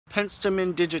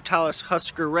Pentstemon digitalis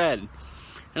Husker Red,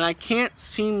 and I can't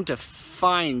seem to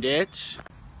find it.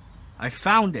 I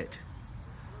found it.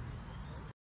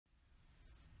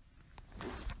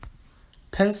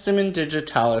 Pentstemon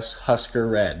digitalis Husker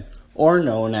Red, or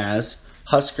known as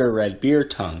Husker Red Beer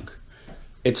Tongue.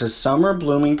 It's a summer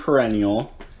blooming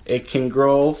perennial. It can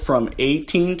grow from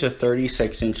 18 to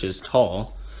 36 inches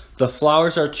tall. The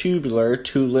flowers are tubular,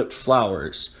 two-lipped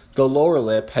flowers. The lower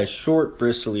lip has short,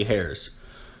 bristly hairs.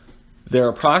 They're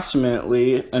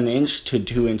approximately an inch to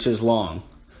 2 inches long.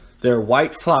 Their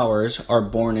white flowers are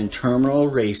borne in terminal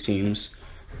racemes,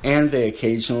 and they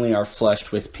occasionally are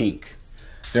flushed with pink.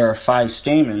 There are 5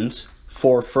 stamens,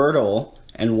 4 fertile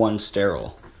and 1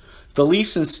 sterile. The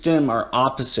leaves and stem are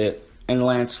opposite and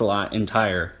lanceolate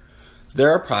entire.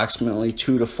 They're approximately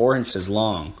 2 to 4 inches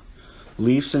long.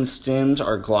 Leaves and stems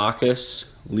are glaucous.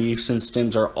 Leaves and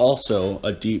stems are also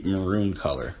a deep maroon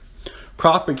color.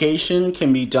 Propagation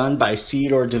can be done by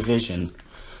seed or division.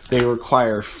 They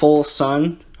require full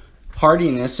sun,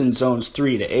 hardiness in zones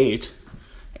 3 to 8,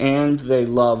 and they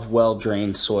love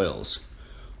well-drained soils.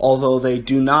 Although they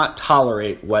do not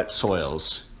tolerate wet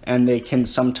soils, and they can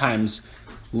sometimes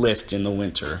lift in the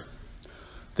winter.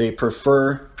 They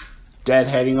prefer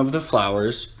deadheading of the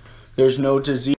flowers. There's no disease